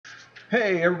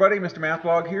Hey everybody,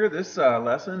 Mrmathblog here. This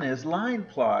lesson is line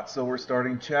plot. So we're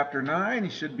starting chapter 9.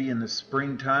 It should be in the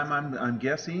springtime, I'm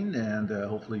guessing, and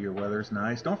hopefully your weather's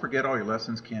nice. Don't forget all your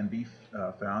lessons can be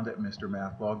found at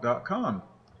Mrmathblog.com.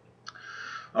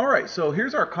 Alright, so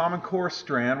here's our Common Core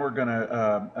strand. We're going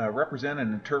to represent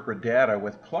and interpret data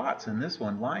with plots, in this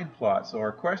one, line plot. So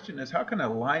our question is, how can a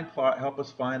line plot help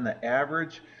us find the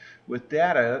average with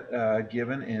data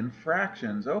given in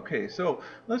fractions? Okay, so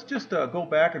let's just go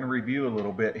back and review a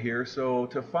little bit here. So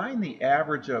to find the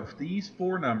average of these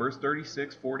four numbers,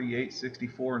 36, 48,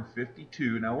 64, and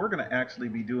 52, now we're going to actually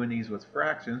be doing these with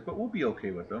fractions, but we'll be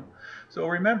okay with them. So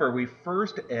remember, we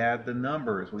first add the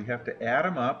numbers. We have to add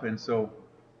them up, and so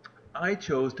I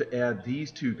chose to add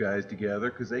these two guys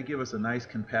together because they give us a nice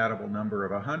compatible number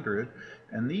of 100.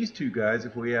 And these two guys,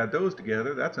 if we add those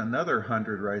together, that's another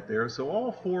 100 right there. So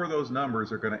all four of those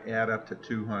numbers are going to add up to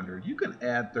 200. You can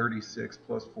add 36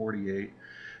 plus 48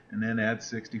 and then add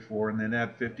 64 and then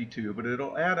add 52, but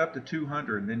it'll add up to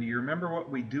 200. And then you remember what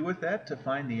we do with that to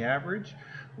find the average?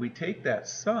 We take that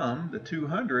sum, the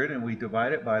 200, and we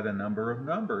divide it by the number of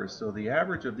numbers. So the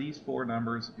average of these four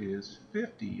numbers is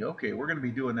 50. Okay, we're going to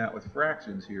be doing that with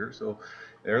fractions here. So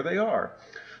there they are.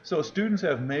 So students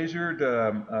have measured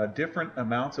different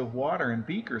amounts of water in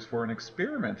beakers for an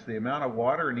experiment. The amount of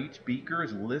water in each beaker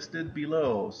is listed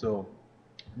below. So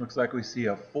looks like we see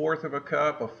a fourth of a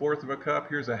cup,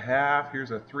 here's a half,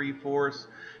 here's a 3/4,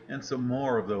 and some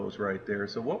more of those right there.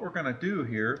 So what we're going to do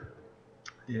here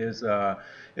is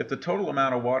if the total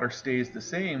amount of water stays the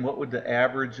same, what would the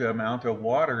average amount of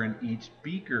water in each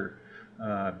beaker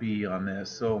be on this?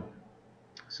 So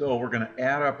we're going to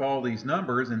add up all these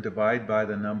numbers and divide by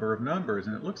the number of numbers.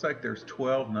 And it looks like there's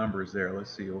 12 numbers there.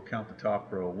 Let's see, we'll count the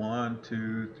top row. 1,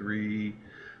 2, 3,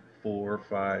 4,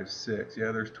 5, 6.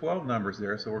 Yeah, there's 12 numbers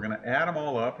there, so we're going to add them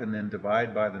all up and then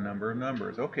divide by the number of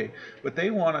numbers. Okay, but they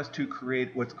want us to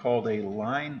create what's called a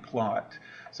line plot.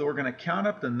 So we're going to count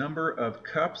up the number of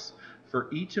cups for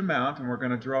each amount, and we're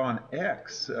going to draw an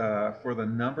X for the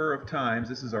number of times.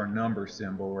 This is our number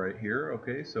symbol right here.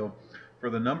 Okay, so for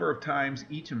the number of times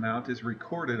each amount is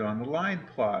recorded on the line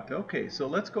plot. Okay, so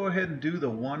let's go ahead and do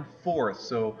the 1/4.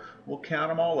 So we'll count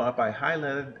them all up. I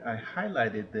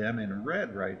highlighted them in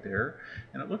red right there,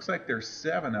 and it looks like there's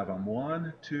 7 of them.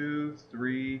 1, 2,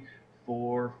 3,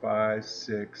 4, 5,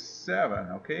 6,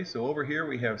 7. Okay, so over here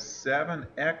we have 7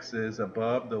 X's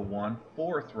above the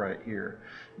 1/4 right here.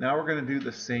 Now we're going to do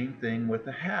the same thing with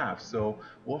the half. So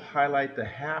we'll highlight the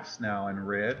halves now in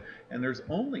red, and there's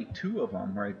only 2 of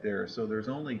them right there. So there's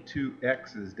only 2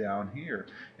 X's down here.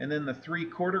 And then the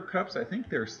 3/4 cups, I think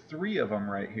there's 3 of them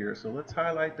right here. So let's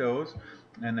highlight those,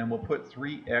 and then we'll put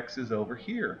 3 X's over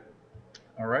here.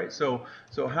 All right, so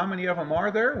how many of them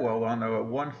are there? Well, on the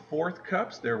 1/4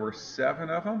 cups, there were 7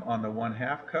 of them. On the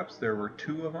 1/2 cups, there were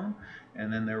 2 of them.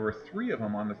 And then there were 3 of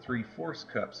them on the 3/4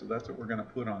 cups. So that's what we're going to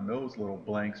put on those little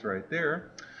blanks right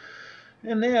there.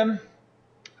 And then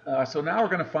so now we're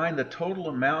going to find the total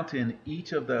amount in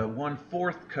each of the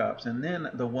 1/4 cups, and then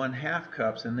the 1/2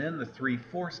 cups, and then the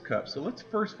 3/4 cups. So let's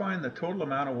first find the total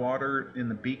amount of water in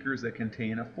the beakers that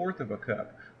contain a fourth of a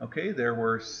cup. Okay, there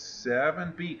were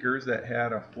 7 beakers that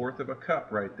had a fourth of a cup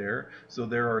right there. So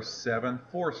there are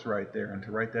 7/4 right there. And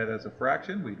to write that as a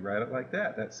fraction, we'd write it like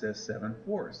that. That says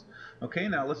 7/4. Okay,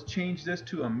 now let's change this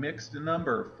to a mixed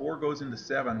number. 4 goes into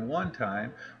 7 one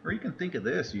time. Or you can think of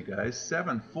this, you guys.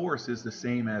 7/4 is the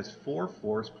same as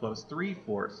 4/4 plus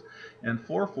 3/4. And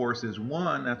 4/4 is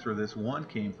 1. That's where this 1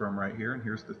 came from right here. And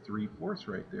here's the 3/4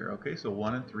 right there. Okay, so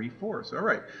 1 and 3/4. All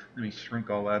right, let me shrink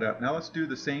all that up. Now let's do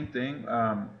the same thing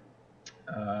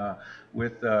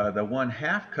with the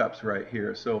 1/2 cups right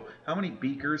here. So how many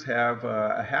beakers have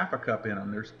a half a cup in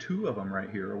them? There's 2 of them right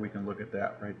here, or we can look at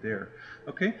that right there.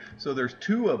 Okay, so there's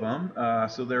 2 of them.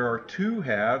 So there are 2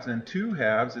 halves, and 2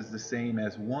 halves is the same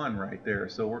as 1 right there.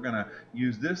 So we're going to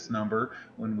use this number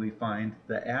when we find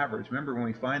the average. Remember, when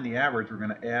we find the average, we're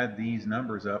going to add these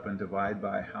numbers up and divide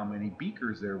by how many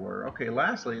beakers there were. Okay,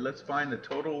 lastly, let's find the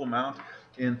total amount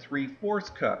in 3/4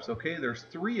 cups. Okay, there's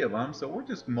 3 of them, so we'll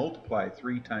just multiply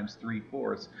 3 times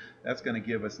 3/4. That's going to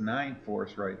give us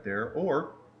 9/4 right there,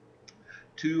 or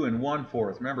 2 and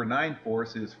 1/4. Remember,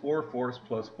 9/4 is 4/4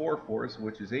 plus 4/4,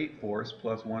 which is 8/4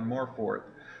 plus 1 more fourth.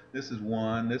 This is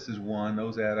 1, this is 1.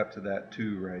 Those add up to that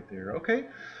 2 right there. Okay,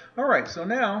 all right, so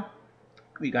now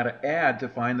we got to add to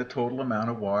find the total amount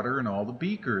of water in all the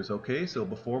beakers. Okay, so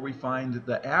before we find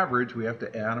the average, we have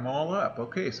to add them all up.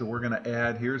 Okay, so we're going to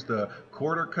add, here's the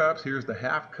 1/4 cups, here's the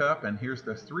 1/2 cup, and here's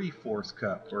the 3/4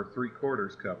 cup, or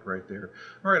 3/4 cup right there.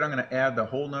 All right, I'm going to add the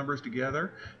whole numbers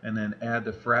together and then add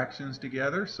the fractions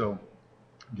together. So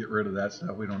Get rid of that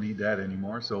stuff. We don't need that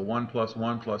anymore. So 1 plus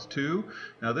 1 plus 2.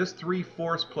 Now this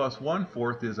 3/4 plus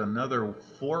 1/4 is another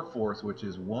 4/4, which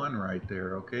is 1 right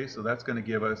there. Okay, so that's going to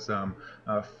give us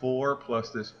 4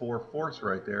 plus this 4/4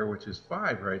 right there, which is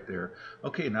 5 right there.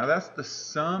 Okay, now that's the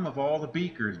sum of all the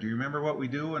beakers. Do you remember what we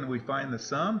do when we find the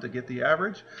sum to get the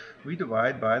average? We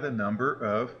divide by the number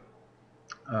of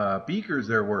beakers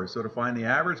there were. So to find the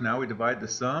average, now we divide the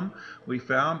sum we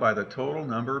found by the total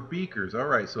number of beakers. All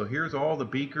right, so here's all the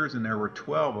beakers, and there were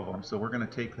 12 of them. So we're going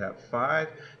to take that 5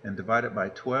 and divide it by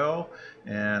 12.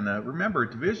 And remember,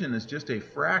 division is just a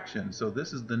fraction. So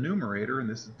this is the numerator and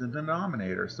this is the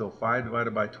denominator. So 5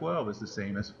 divided by 12 is the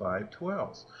same as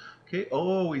 5/12. Okay,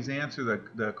 always answer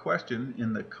the question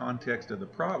in the context of the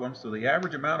problem. So the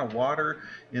average amount of water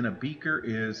in a beaker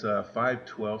is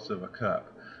 5/12 of a cup.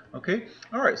 Okay,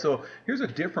 all right, so here's a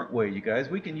different way, you guys.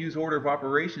 We can use order of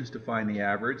operations to find the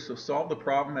average. So solve the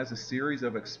problem as a series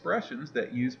of expressions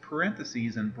that use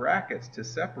parentheses and brackets to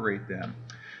separate them.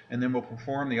 And then we'll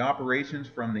perform the operations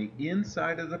from the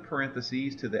inside of the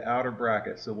parentheses to the outer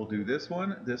bracket. So we'll do this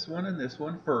one, and this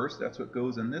one first. That's what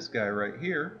goes in this guy right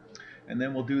here. And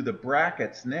then we'll do the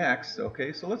brackets next.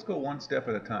 Okay, so let's go one step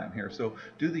at a time here. So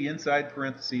do the inside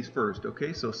parentheses first.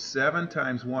 Okay, so 7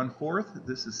 times 1/4,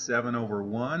 this is 7 over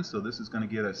 1, so this is going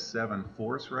to get us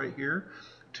 7/4 right here.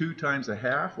 2 times a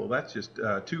half, well that's just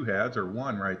 2 halves, or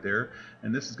 1 right there.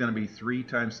 And this is going to be 3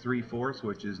 times 3/4,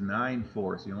 which is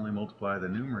 9/4. You only multiply the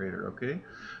numerator, okay?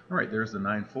 All right, there's the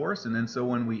 9/4. And then so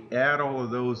when we add all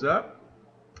of those up,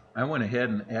 I went ahead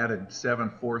and added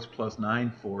 7/4 plus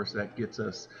 9/4. That gets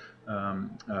us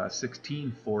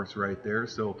 16/4 right there.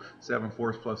 So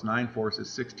 7/4 plus 9/4 is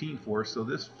 16/4. So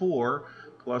this 4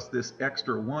 plus this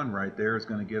extra 1 right there is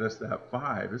going to get us that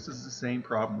 5. This is the same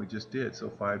problem we just did. So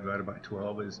 5 divided by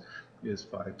 12 is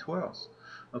 5/12.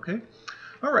 Okay.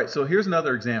 All right. So here's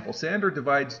another example. Sandra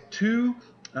divides three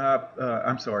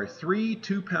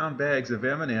 2-pound bags of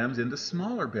M&Ms into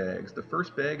smaller bags. The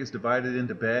first bag is divided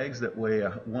into bags that weigh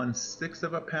 1/6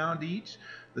 of a pound each.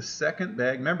 The second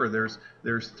bag, remember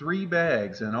there's 3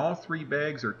 bags, and all 3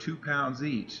 bags are 2 pounds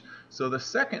each. So the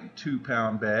second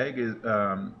 2-pound bag is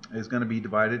going to be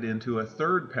divided into a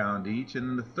 1/3 pound each,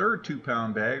 and the third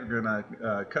 2-pound bag, we're going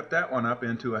to cut that one up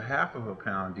into a 1/2 of a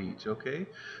pound each. Okay,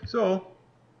 so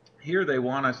here they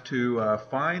want us to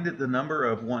find the number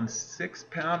of 1/6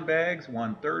 pound bags,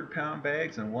 1/3 pound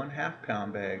bags, and 1/2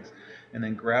 pound bags, and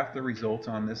then graph the results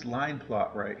on this line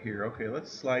plot right here. Okay,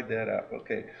 let's slide that up.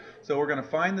 Okay, so we're going to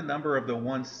find the number of the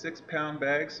 1/6 pound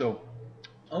bags. So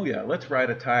oh yeah, let's write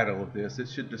a title of this. It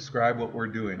should describe what we're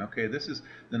doing. Okay, this is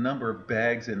the number of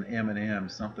bags in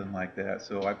M&Ms, something like that.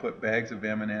 So I put bags of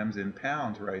M&Ms in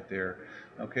pounds right there.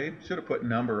 Okay, should have put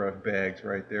number of bags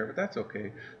right there, but that's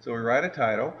okay. So we write a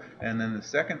title, and then the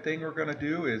second thing we're going to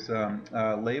do is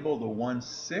label the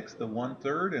 1/6, the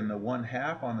 1/3, and the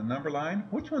 1/2 on the number line.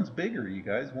 Which one's bigger, you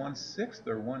guys, 1/6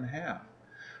 or 1/2?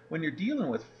 When you're dealing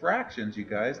with fractions, you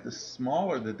guys, the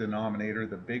smaller the denominator,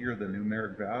 the bigger the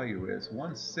numeric value is.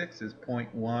 1/6 is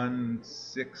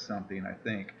 0.16 something, I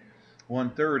think.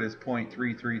 1/3 is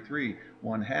 0.333.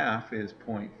 1/2 is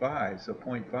 0.5. So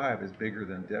 0.5 is bigger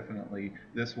than definitely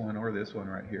this one or this one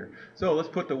right here. So let's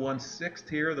put the 1/6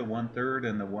 here, the 1/3,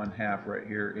 and the 1/2 right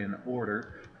here in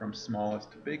order from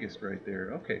smallest to biggest right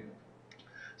there. Okay.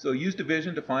 So use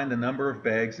division to find the number of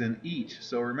bags in each.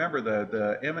 So remember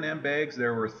the M&M bags,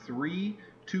 there were 3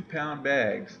 2-pound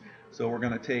bags. So we're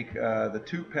going to take the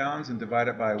 2 pounds and divide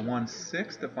it by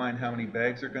 1/6 to find how many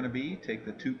bags are going to be. Take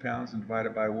the 2 pounds and divide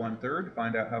it by 1/3 to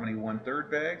find out how many 1/3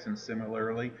 bags, and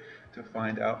similarly to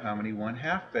find out how many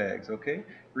 1/2 bags. Okay.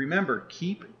 Remember,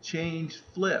 keep, change,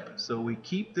 flip. So we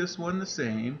keep this one the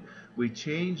same. We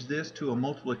change this to a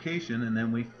multiplication, and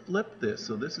then we flip this.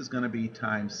 So this is going to be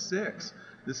times 6.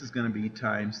 This is going to be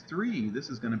times 3. This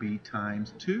is going to be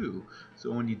times 2.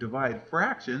 So when you divide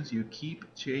fractions, you keep,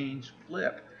 change,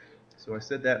 flip. So I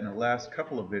said that in the last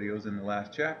couple of videos in the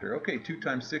last chapter. Okay, 2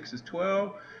 times 6 is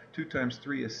 12. 2 times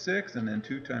 3 is 6. And then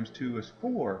 2 times 2 is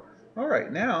 4. All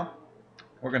right, now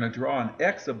we're going to draw an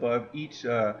X above each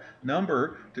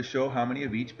number to show how many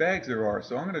of each bags there are.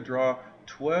 So I'm going to draw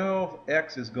 12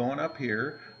 X's going up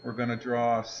here. We're going to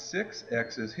draw 6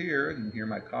 X's here, and here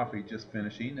my coffee just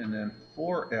finishing, and then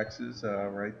 4 X's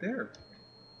right there.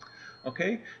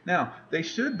 Okay, now they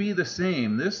should be the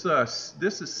same. This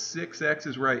is 6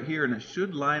 X's right here, and it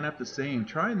should line up the same.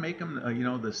 Try and make them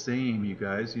the same, you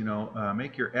guys.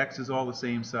 Make your X's all the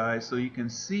same size so you can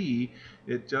see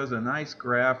it does a nice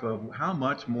graph of how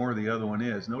much more the other one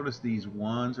is. Notice these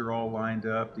 1s are all lined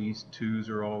up, these 2s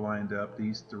are all lined up,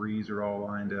 these 3s are all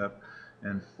lined up.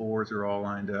 and 4s are all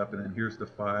lined up, and then here's the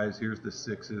 5s, here's the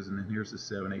 6s, and then here's the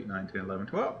 7, 8, 9, 10, 11,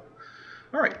 12.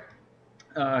 All right.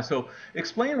 So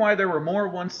explain why there were more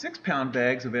 1 6-pound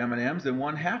bags of M&Ms than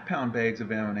 1 half-pound bags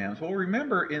of M&Ms. Well,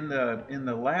 remember in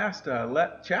the last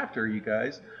chapter, you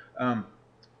guys,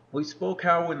 we spoke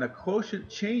how when the quotient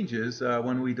changes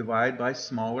when we divide by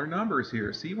smaller numbers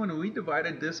here. See, when we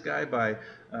divided this guy by,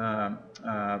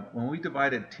 when we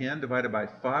divided 10 divided by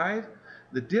 5,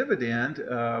 the dividend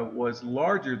was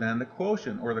larger than the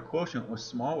quotient, or the quotient was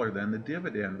smaller than the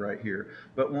dividend right here.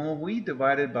 But when we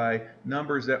divided by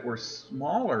numbers that were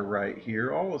smaller right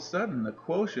here, all of a sudden the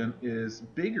quotient is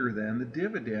bigger than the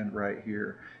dividend right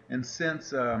here. And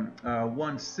since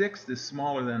 1/6 is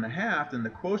smaller than a half, then the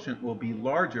quotient will be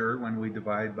larger when we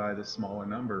divide by the smaller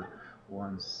number,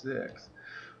 1/6.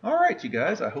 All right, you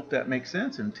guys, I hope that makes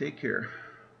sense, and take care.